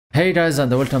Hey guys, and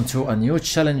welcome to a new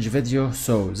challenge video.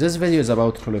 So this video is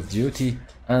about Call of Duty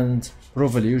and Pro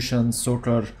Evolution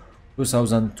Soccer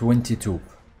 2022.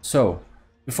 So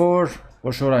before,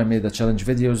 for sure, I made the challenge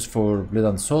videos for Blood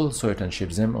and Soul, so you can share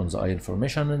them on the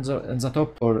information in the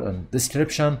top or in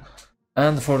description.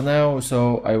 And for now,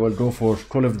 so I will go for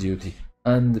Call of Duty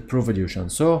and Pro Evolution.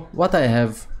 So what I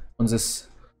have on this,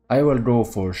 I will go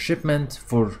for shipment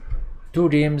for 2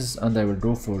 games, and I will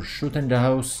go for shooting the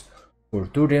house for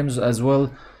 2 games as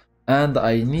well, and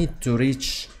I need to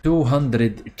reach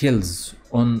 200 kills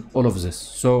on all of this.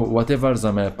 So whatever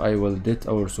the map I will get,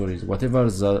 or sorry, whatever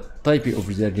the type of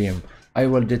the game I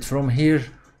will get from here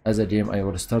as a game, I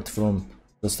will start from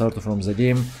the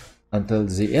game until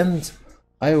the end.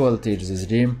 I will take this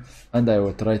game and I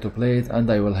will try to play it, and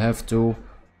I will have to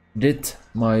get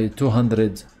my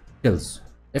 200 kills.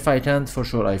 If I can't, for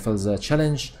sure I fail the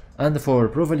challenge. And for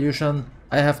Pro Evolution,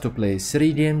 I have to play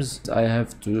 3 games. I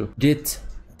have to get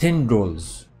 10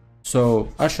 goals. So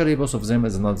actually both of them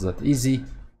is not that easy.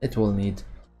 It will need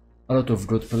a lot of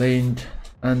good playing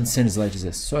and things like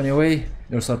this. So anyway,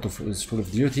 your start with Call of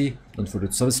Duty. Don't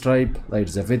forget to subscribe, like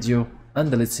the video,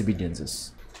 and let's begin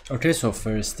this. Okay, so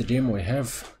first game we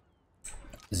have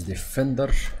is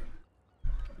Defender.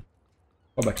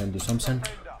 Hope I can do something.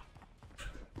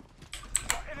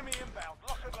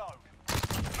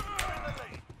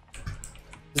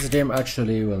 This game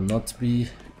actually will not be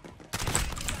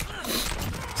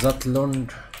that long.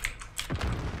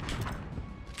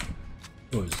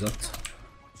 Who is that?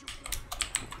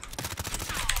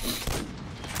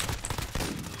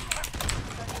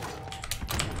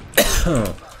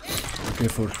 Okay,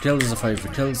 4 kills,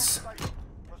 5 kills.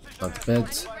 Not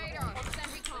bad.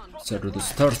 So do the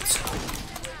start.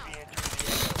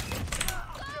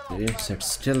 Okay,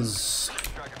 6 kills.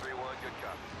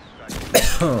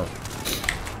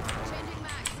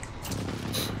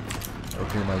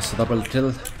 Okay, nice double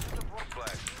kill.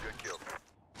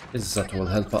 That will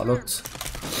help a lot.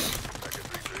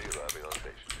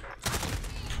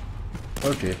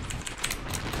 Okay.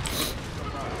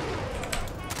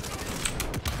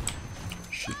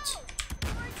 Shit.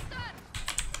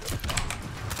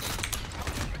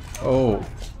 Oh,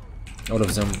 all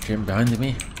of them came behind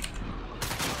me.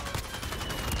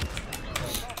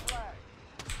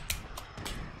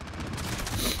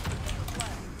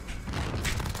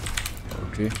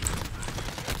 Okay.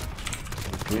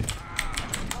 Okay.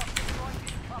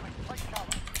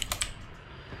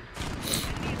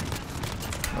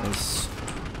 Nice.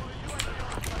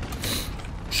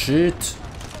 Shit.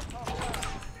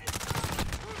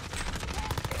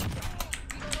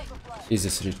 Easy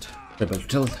threat. Double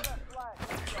kill.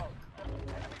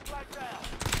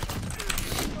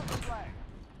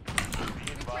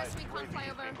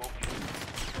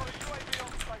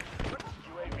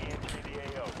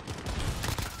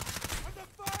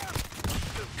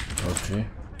 Okay.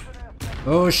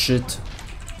 Oh shit.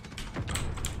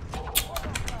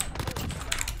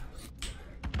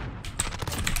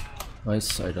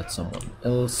 Nice, I got someone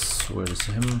else. Where is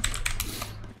him?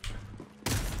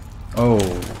 Oh.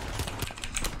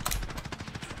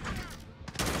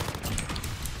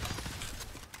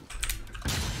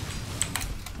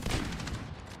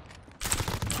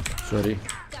 Sorry.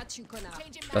 Got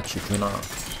you, Kuna.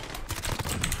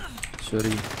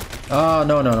 Sorry. Ah,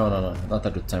 no, not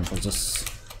a good time for this.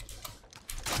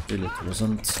 Really, it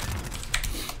wasn't.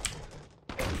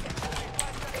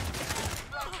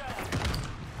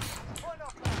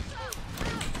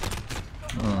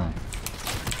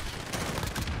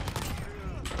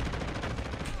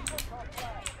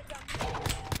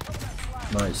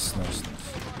 Nice.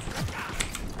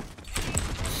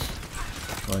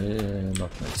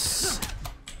 Not nice.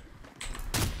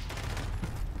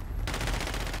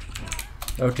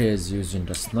 Okay, he's using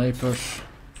the sniper.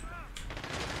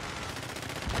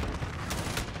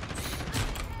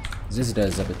 This guy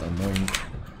is a bit annoying,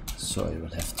 so I will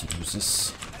have to use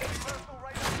this.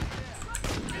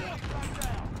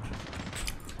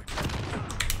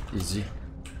 Easy.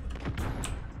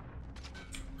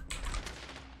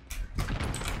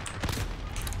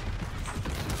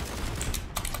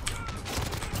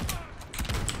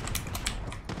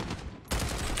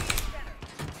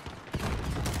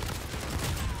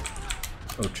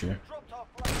 Okay.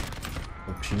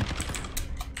 Okay.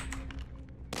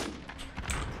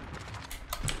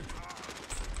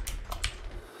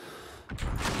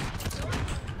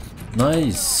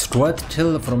 Nice squad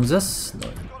kill from this. No.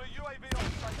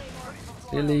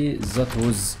 Really, that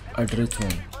was a great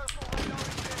one.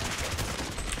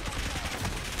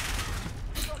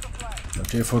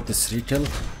 Okay, 43 kill.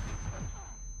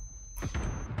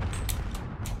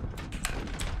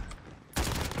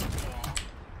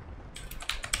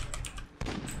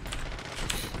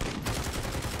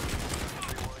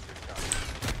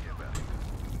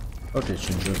 Okay,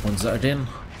 change weapons again.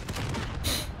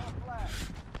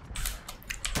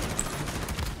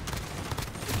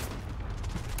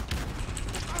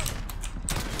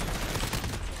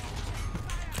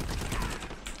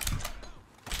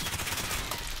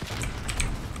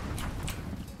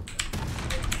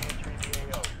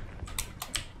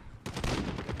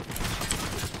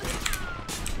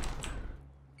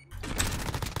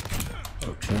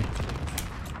 Okay.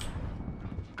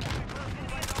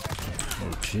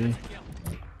 Okay.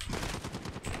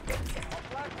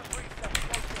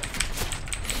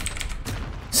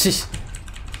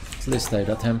 At least I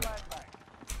got him.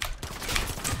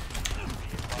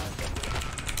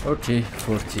 Okay,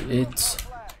 48.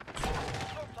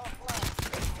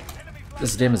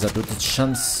 This game is a good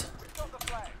chance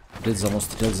to get the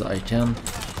most kills I can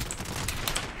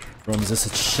from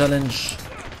this challenge.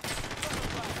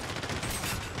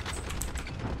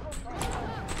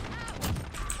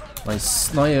 My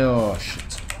sniper, oh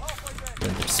shit.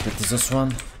 Didn't expect this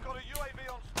one.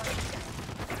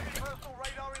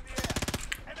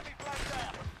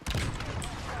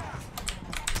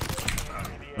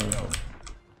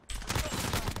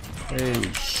 Hey,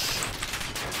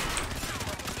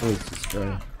 who is this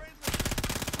guy?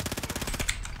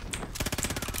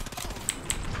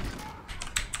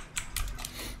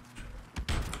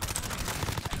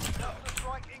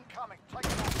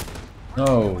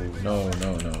 No.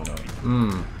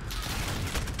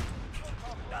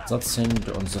 That thing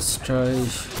on the sky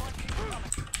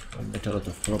will make a lot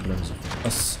of problems for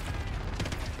us.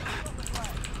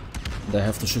 And I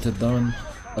have to shoot it down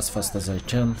as fast as I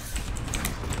can.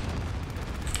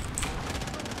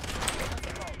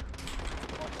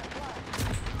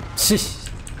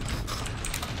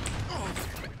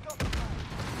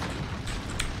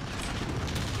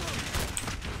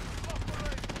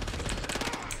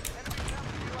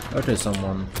 Okay,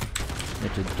 someone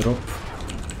make it drop.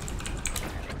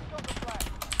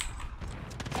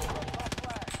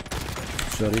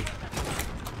 Sorry.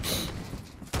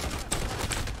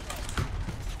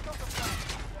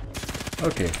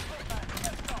 Okay.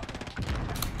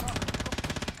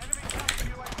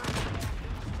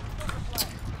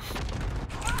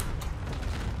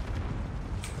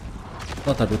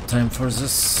 Not a good time for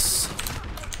this.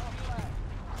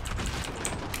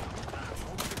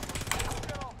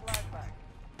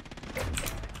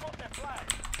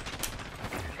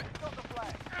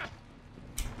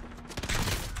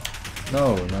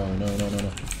 No.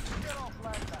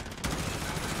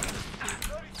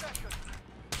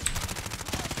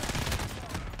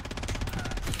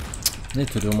 Need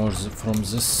to do more from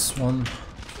this one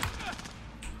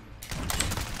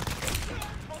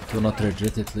to not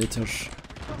regret it later.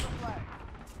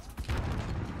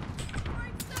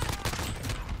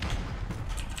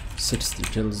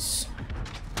 $60 kills.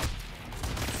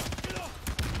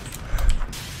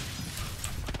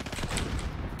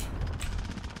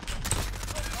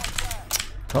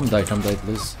 Come die,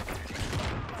 please.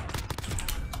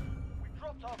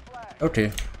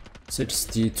 Okay,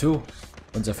 62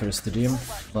 on the first dream,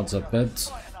 not that bad.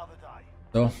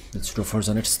 So let's go for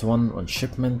the next one on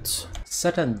shipment.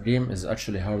 Second dream is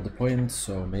actually hard point,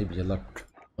 so maybe luck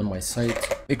on my side.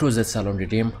 It was a salon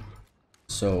dream,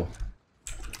 so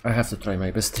I have to try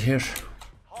my best here.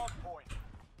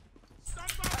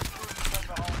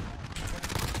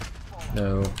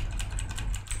 No.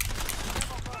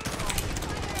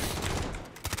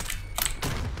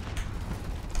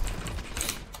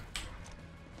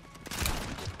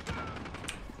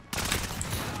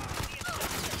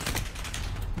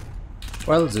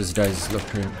 Well, these guys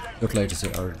look like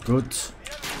they are good.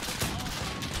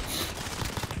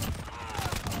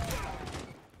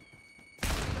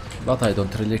 But I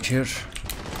don't really care.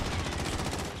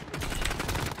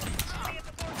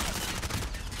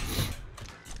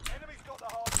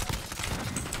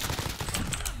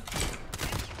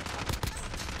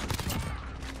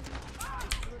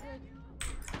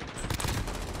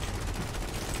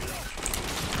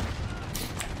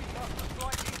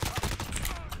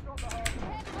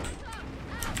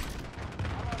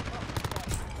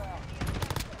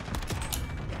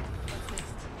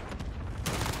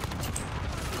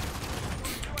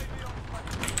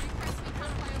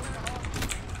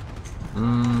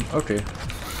 Okay.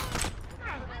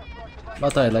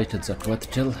 But I liked the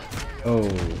quad kill. Oh.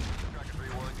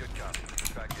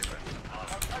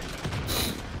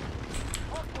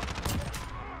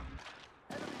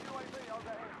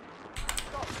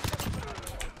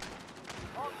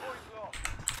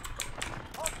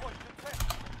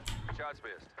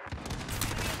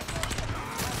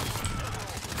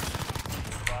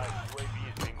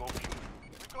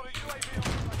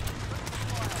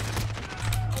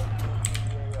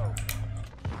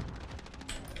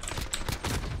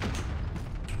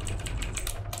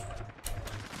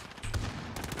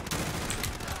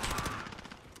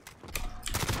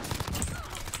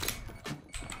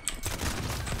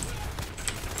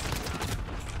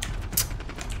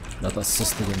 Not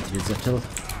assisted into the kill.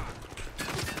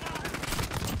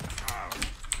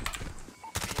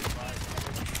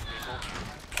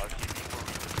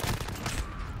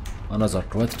 Another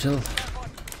quad kill.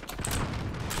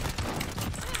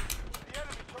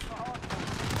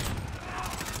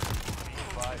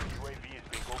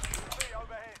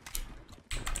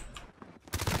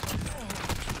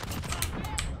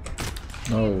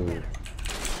 No.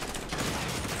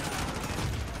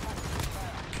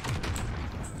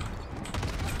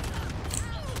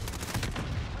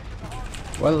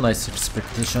 Well, nice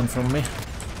expectation from me.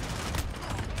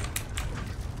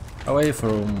 Away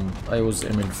from... I was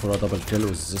aiming for a double kill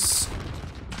with this.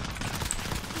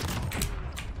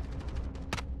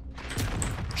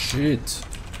 Shit.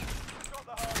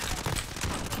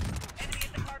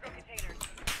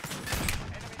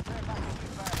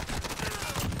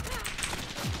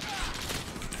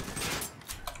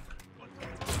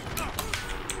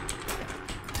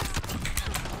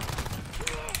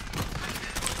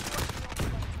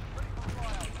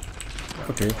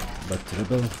 Okay, but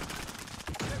rebel.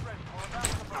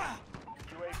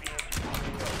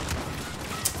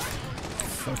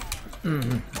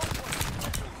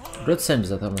 Good sense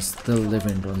that I'm still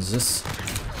living on this.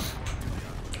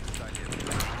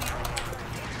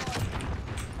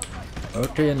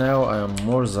 Okay, now I am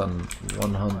more than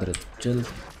 100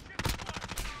 killed.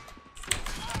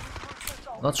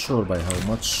 Not sure by how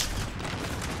much.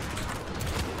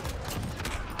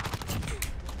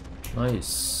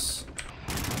 Nice.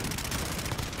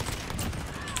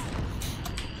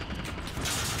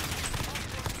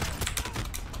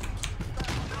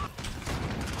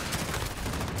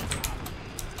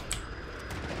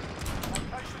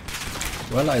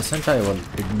 Well, I think I will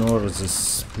ignore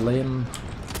this plane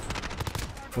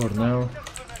for now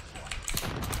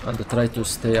and try to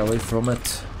stay away from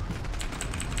it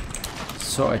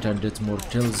so I can get more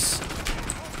kills.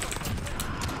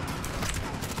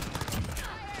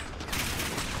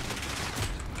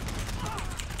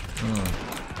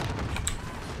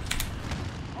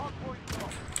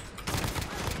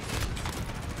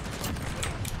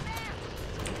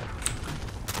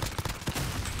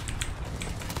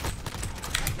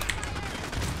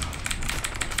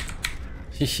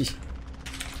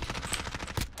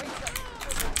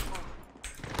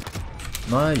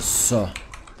 Nice.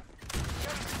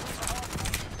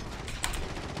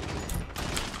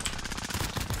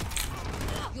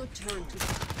 Your turn to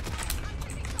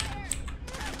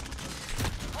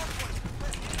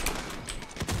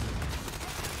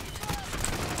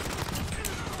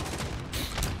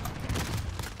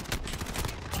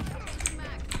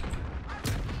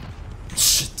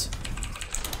Shit.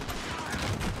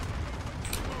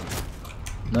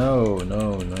 No,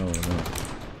 no, no, no.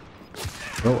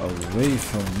 Go away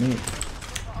from me.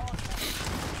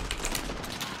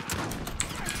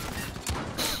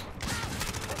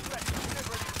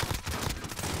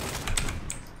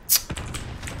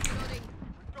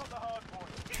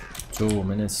 Two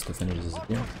minutes to finish this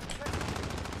game.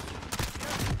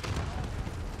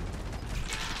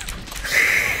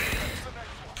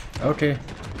 Okay,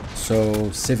 so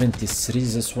 73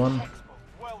 this one.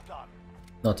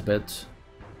 Not bad.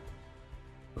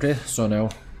 Okay, so now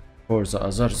for the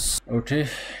others. Okay,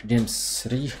 game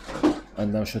 3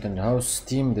 and now shooting house.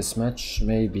 Team this match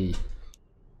maybe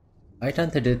I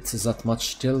can't edit that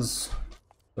much kills,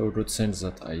 so good sense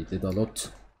that I did a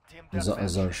lot in the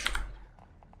other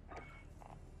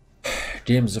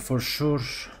games for sure.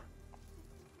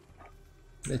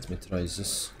 Let me try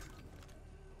this.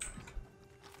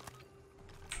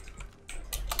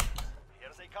 Here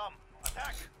they come.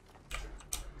 Attack.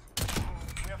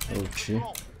 Okay.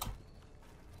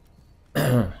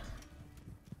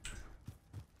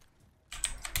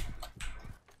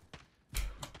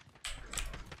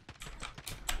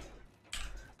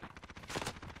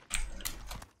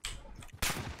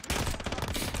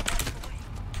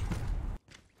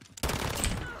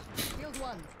 field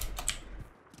one.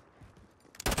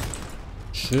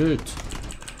 Shoot.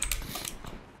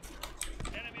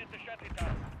 Enemy at the shanty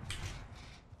town.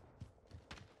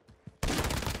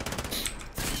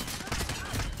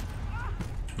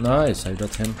 Nice, I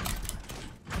got him.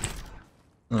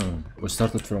 We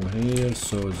started from here,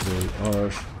 so they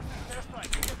are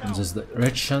in this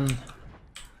direction.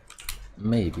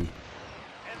 Maybe.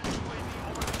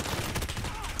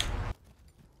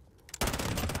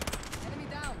 Enemy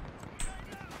down.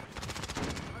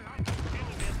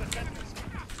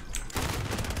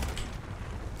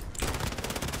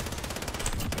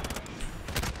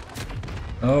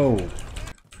 Oh.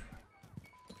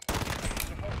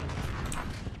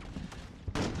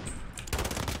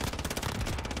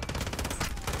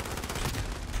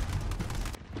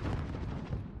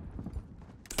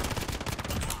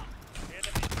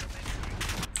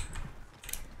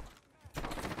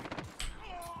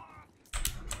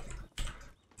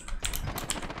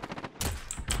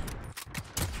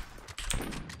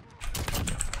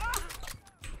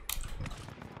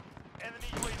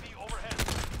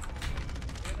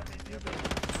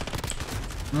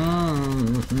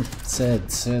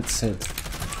 Sad.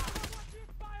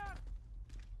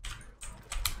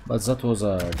 But that was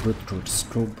a good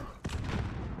scope.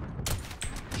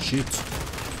 Shit.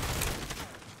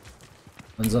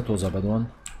 And that was a bad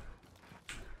one.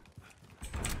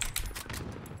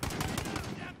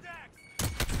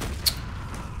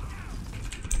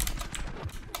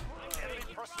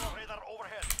 Enemy personal radar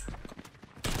overhead.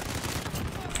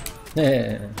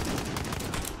 Yeah.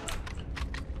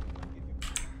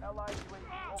 Allied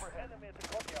UAV overhead. Enemy at the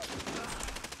courtyard.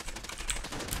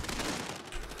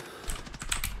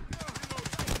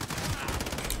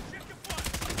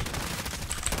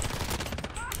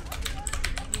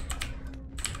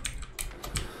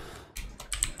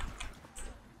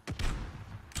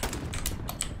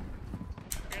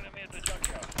 Enemy at the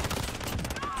junkyard.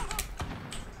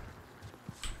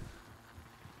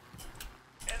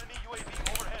 Enemy UAV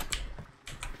overhead.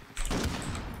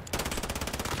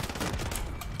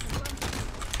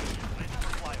 Ready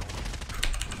for flyover.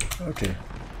 Okay.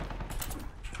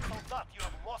 Soldat, you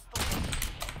have lost the lead.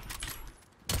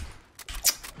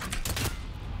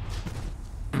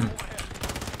 Overhead.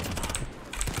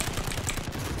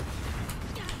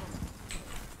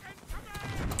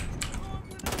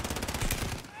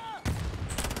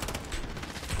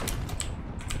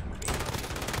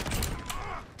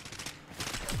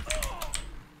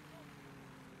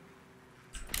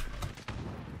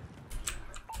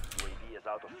 UAV is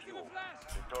out of fuel.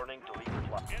 Returning to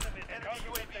resupply. Enemy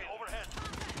UAV overhead.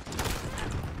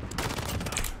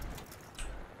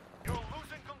 You're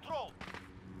losing control.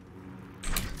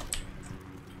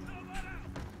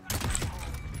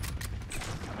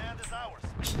 Command is ours.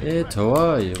 Shit,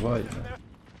 why? Enemy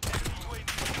UAV.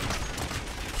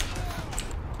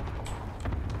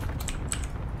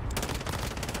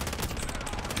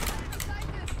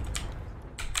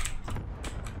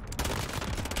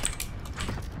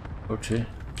 Okay.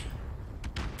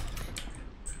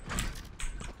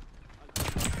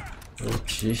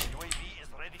 Okay. UAV is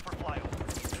ready for flyover.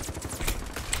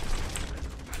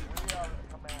 We are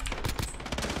command.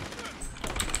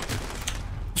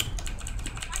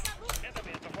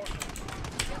 Enemy at the fortress.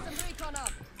 Get some recon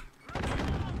up.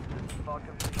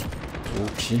 Falcon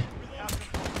Okay.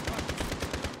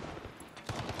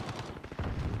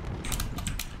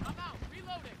 I'm out.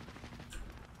 Reloading.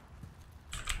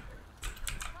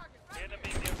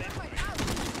 enemy near me. Wait, out.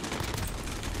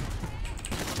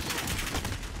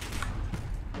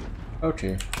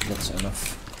 Okay, that's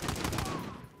enough.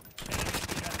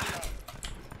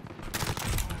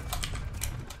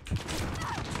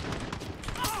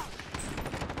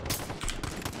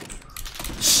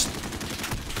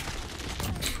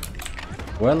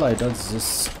 Well, I did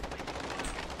this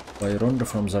by round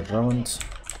from the ground,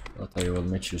 but I will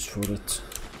make use for it.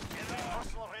 Enemy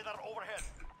personal radar overhead.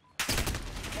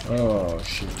 Oh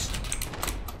shit.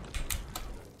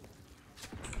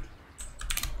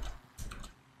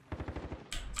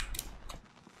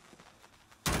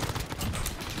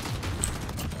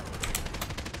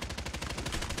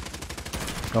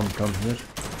 Come here.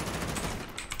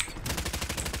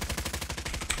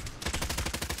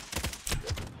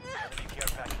 Enemy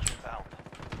care package inbound.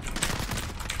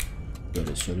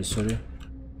 Sorry.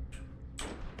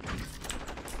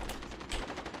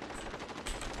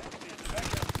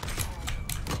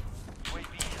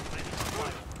 UAV is ready for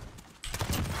flyover.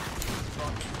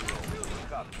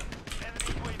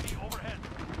 Enemy UAV overhead.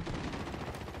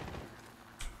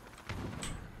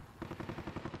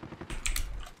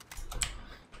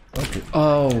 Okay.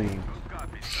 Oh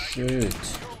shit.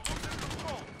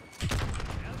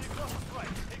 Enemy cluster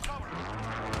strike. Take cover.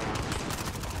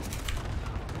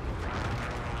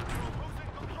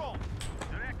 Losing control.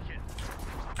 Direction.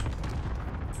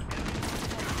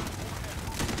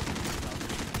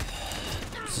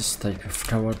 This type of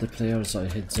coward players, I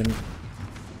hate them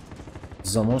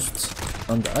the most,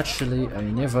 and actually I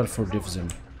never forgive them.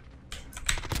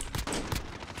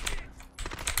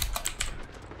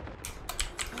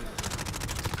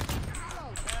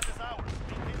 Command is ours.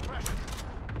 Maintain pressure.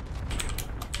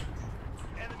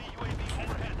 Enemy UAV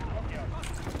overhead.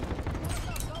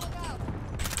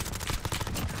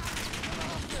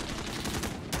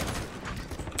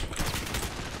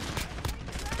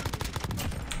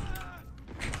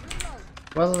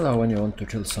 Well, when you want to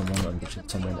kill someone and kill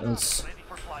someone else. Ready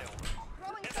for flyover.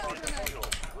 Throwing stun grenade.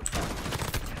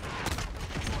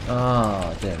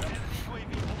 Ah, damn.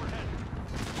 UAV overhead.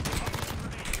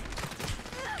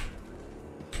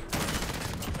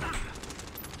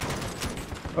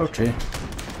 Okay,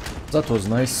 that was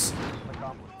nice.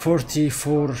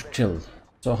 44 kill.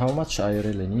 So how much I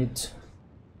really need?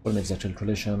 We'll make the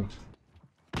calculation.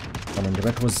 Coming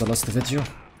back with the last video.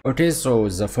 Okay, so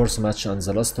the fourth match and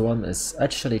the last one is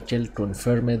actually kill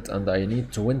confirmed, and I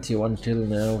need 21 kill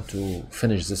now to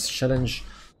finish this challenge.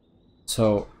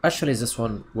 So actually this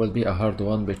one will be a hard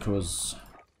one because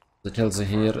the kills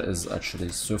here is actually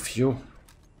so few.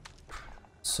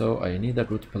 So I need a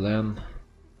good plan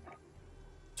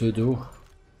to do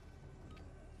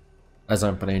as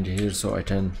I'm playing here so I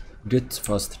can get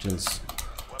fast kills.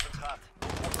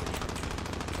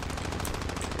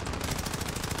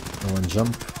 No one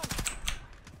jump.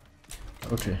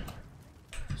 Okay,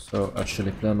 so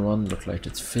actually plan one look like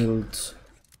it failed.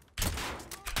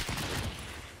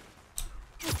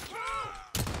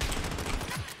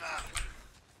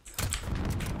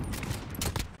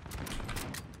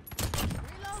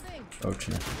 Reloading.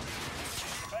 Okay,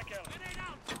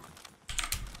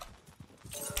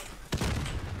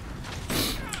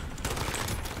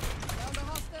 Found a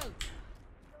hostile.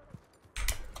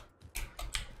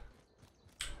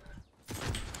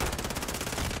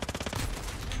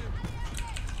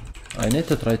 I need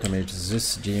to try to make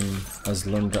this game as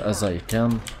long as I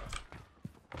can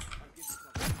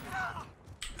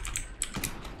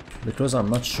because I'm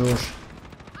not sure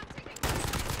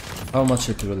how much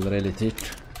it will really take.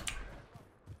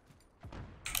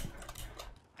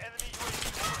 Enemy UAV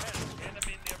overhead.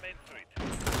 Enemy near Main Street.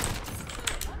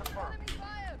 Enemy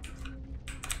fire.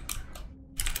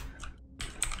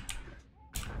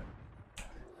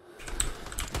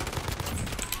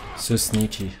 So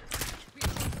sneaky.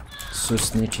 So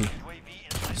sneaky.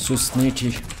 UAV in So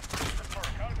sneaky.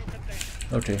 cargo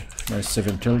contained. Okay, nice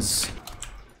 7 kills.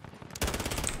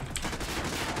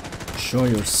 Show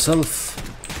yourself.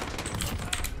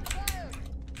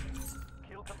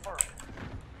 Kill confirmed.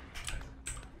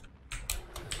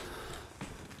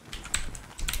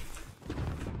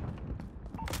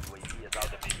 UAV is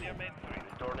out of fuel.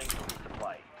 Returning to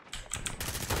resupply.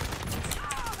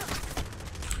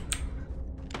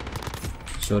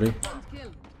 Sorry. One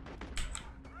kill.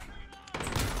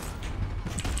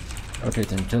 Okay,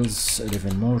 10 kills,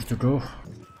 11 more to go.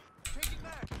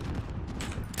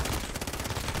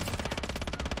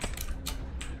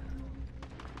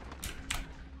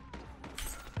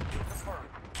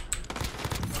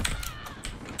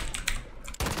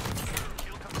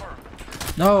 Kill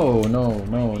confirmed. No, no,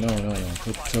 no, no, no, no.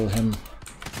 Could kill him.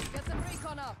 Get some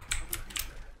recon up.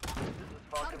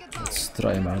 Target marked. Let's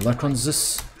try my luck on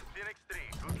this. Phoenix 3,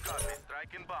 good copy.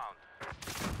 Strike inbound.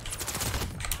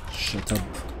 Shut up.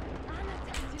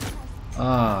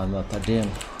 Ah, not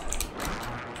again.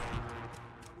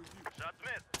 Shot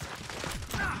missed.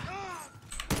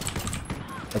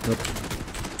 Shut up.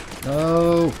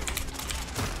 No.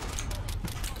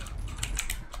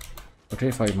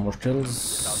 Okay, 5 more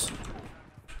kills.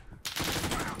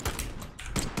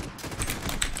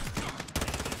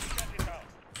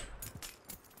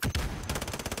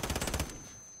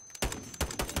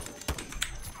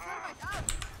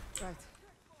 Right.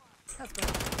 Let's go.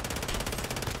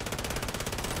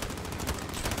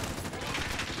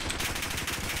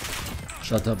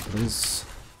 Shut up, please.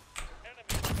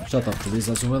 Shut up, please,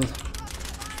 as well.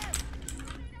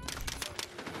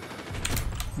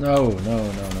 No, no, no,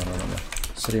 no, no, no.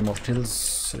 3 more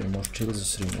kills, 3 more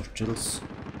kills, 3 more kills.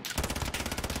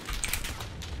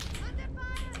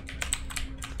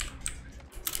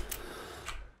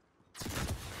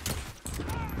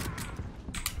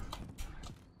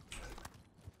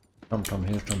 Come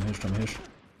here, come here, come here.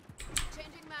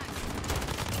 Changing mag.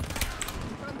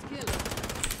 Front kill.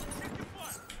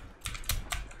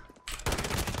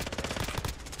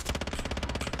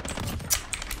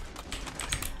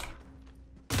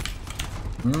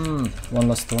 One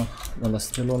last one. One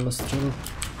last kill, one last kill.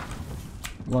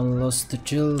 One last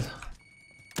kill.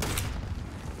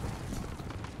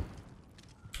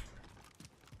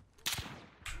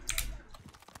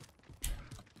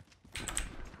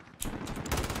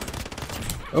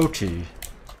 Okay.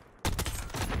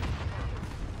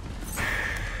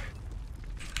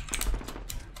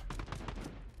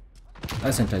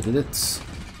 I think I did it.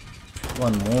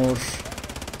 One more.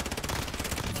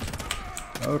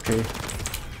 Okay.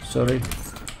 Sorry.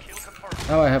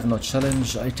 Now I have no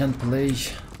challenge. I can play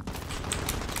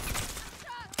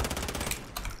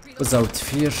without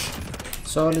fear.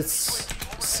 So let's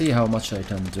see how much I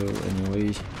can do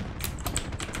anyway.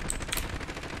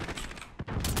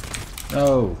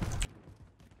 No.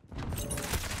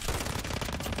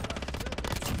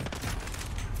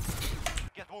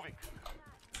 Get moving.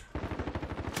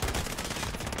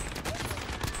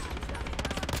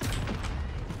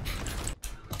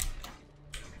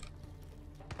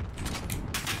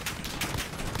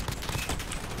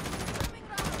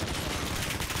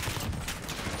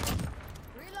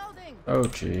 Reloading.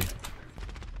 Okay.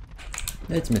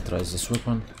 Let me try this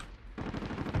weapon.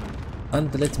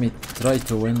 And let me try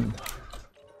to win.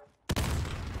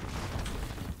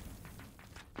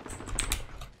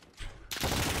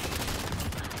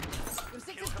 Your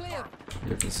six is clear.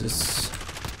 Look at this.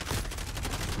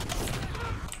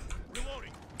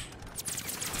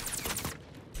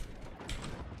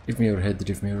 Give me your head,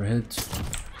 give me your head.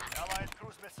 Allied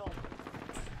cruise missile.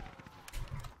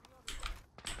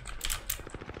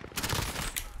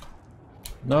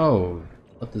 No!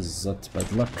 What is that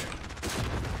bad luck?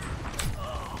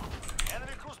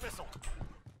 Enemy cruise missile.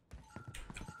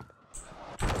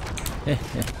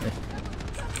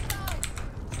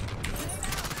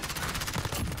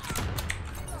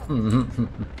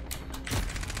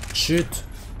 Shoot!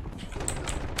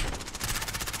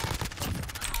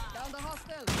 Down the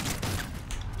hostile.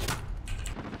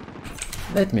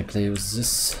 Let me play with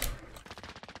this.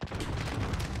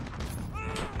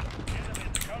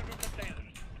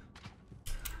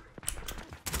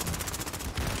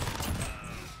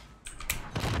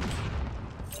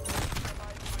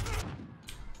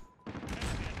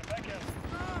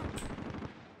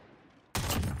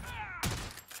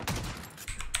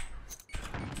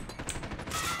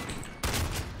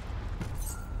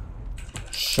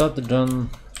 Shotgun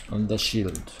on the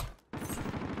shield.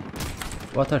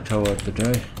 What a coward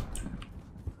today.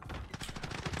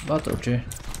 But okay.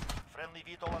 Friendly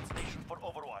veto on station for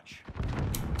Overwatch.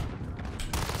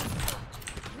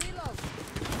 Reload.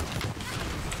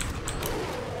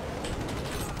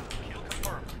 Kill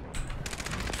confirmed.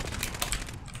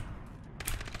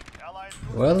 Allied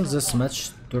cruise Well, this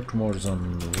match took more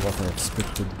than what I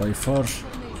expected by far.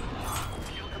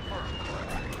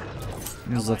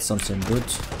 Is that something good?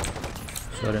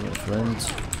 Sorry, my friend.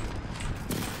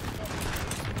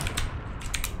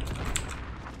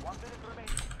 1 minute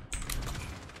remaining.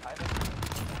 I'm at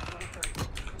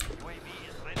UAV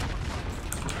is ready for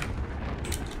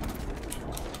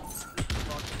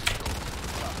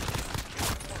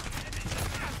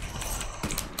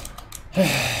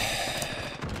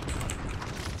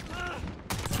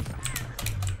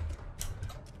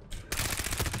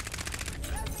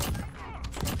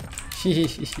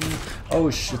Oh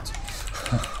shit.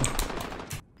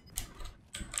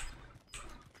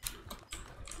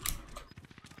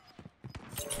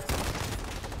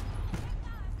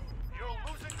 You're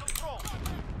losing control.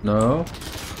 No.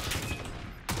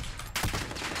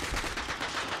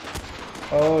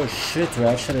 Oh shit, we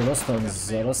actually lost on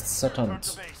the last second.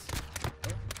 To base.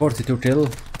 42 kill,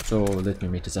 so let me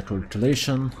make the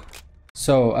calculation.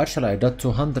 So actually I got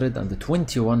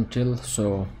 221 kill,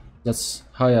 so that's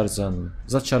higher than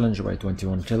the challenge by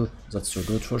 21 kill. That's so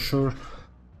good for sure.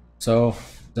 So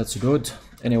that's good.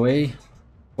 Anyway,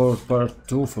 for part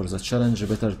 2 for the challenge,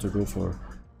 better to go for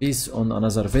peace on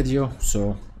another video.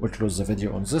 So we'll close the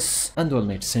video on this and we'll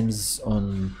make things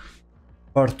on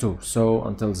part 2. So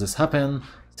until this happen,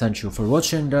 thank you for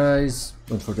watching, guys.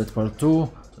 Don't forget part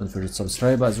 2. Don't forget to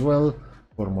subscribe as well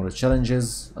for more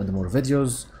challenges and more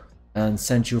videos. And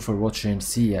thank you for watching.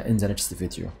 See ya in the next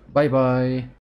video. Bye bye.